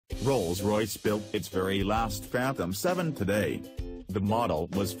Rolls Royce built its very last Phantom VII today. The model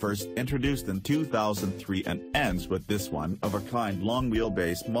was first introduced in 2003 and ends with this one-of-a-kind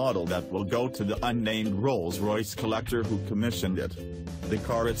long-wheelbase model that will go to the unnamed Rolls-Royce collector who commissioned it. The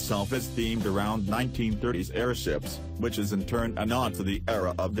car itself is themed around 1930s airships, which is in turn a nod to the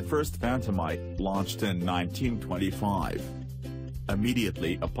era of the first Phantom I, launched in 1925.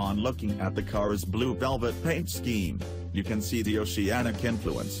 Immediately upon looking at the car's blue velvet paint scheme, you can see the oceanic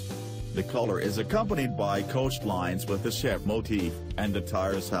influence. The color is accompanied by coastlines with the ship motif, and the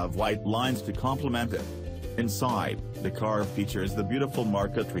tires have white lines to complement it. Inside, the car features the beautiful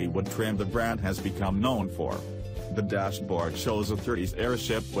marquetry wood trim the brand has become known for. The dashboard shows a 30s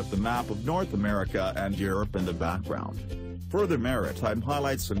airship with the map of North America and Europe in the background. Further maritime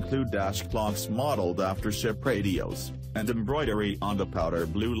highlights include dash clocks modeled after ship radios, and embroidery on the powder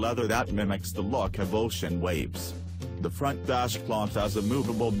blue leather that mimics the look of ocean waves. The front dash clock has a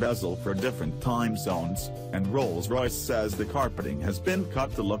movable bezel for different time zones, and Rolls-Royce says the carpeting has been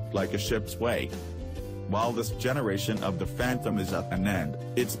cut to look like a ship's wake. While this generation of the Phantom is at an end,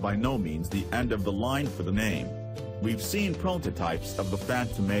 it's by no means the end of the line for the name. We've seen prototypes of the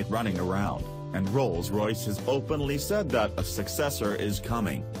Phantom VIII running around, and Rolls-Royce has openly said that a successor is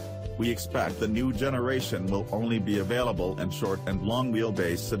coming. We expect the new generation will only be available in short and long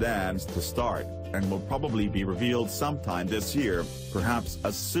wheelbase sedans to start, and will probably be revealed sometime this year, perhaps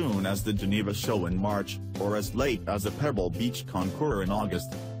as soon as the Geneva show in March, or as late as a Pebble Beach concours in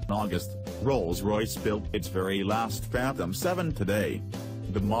August. Rolls-Royce built its very last Phantom VII today.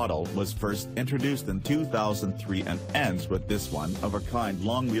 The model was first introduced in 2003 and ends with this one-of-a-kind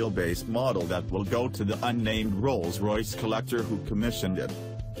long wheelbase model that will go to the unnamed Rolls-Royce collector who commissioned it.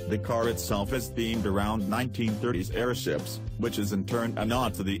 The car itself is themed around 1930s airships, which is in turn a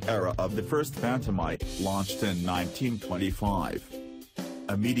nod to the era of the first Phantom I, launched in 1925.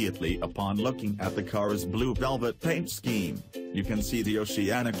 Immediately upon looking at the car's blue velvet paint scheme, you can see the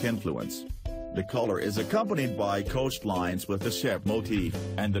oceanic influence. The color is accompanied by coastlines with the ship motif,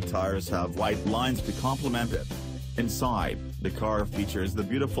 and the tires have white lines to complement it. Inside, the car features the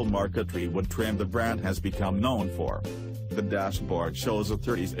beautiful marquetry wood trim the brand has become known for. The dashboard shows a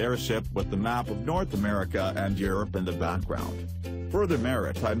 30s airship with the map of North America and Europe in the background. Further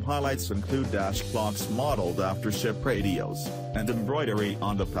maritime highlights include dash clocks modeled after ship radios, and embroidery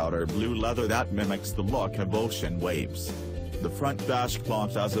on the powder blue leather that mimics the look of ocean waves. The front dash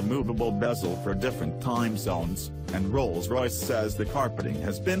clock has a movable bezel for different time zones, and Rolls-Royce says the carpeting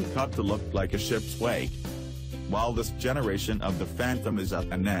has been cut to look like a ship's wake. While this generation of the Phantom is at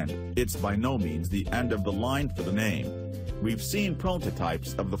an end, it's by no means the end of the line for the name. We've seen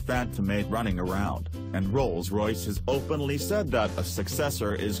prototypes of the Phantom VIII running around, and Rolls-Royce has openly said that a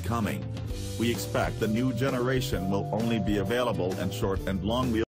successor is coming. We expect the new generation will only be available in short and long wheelbase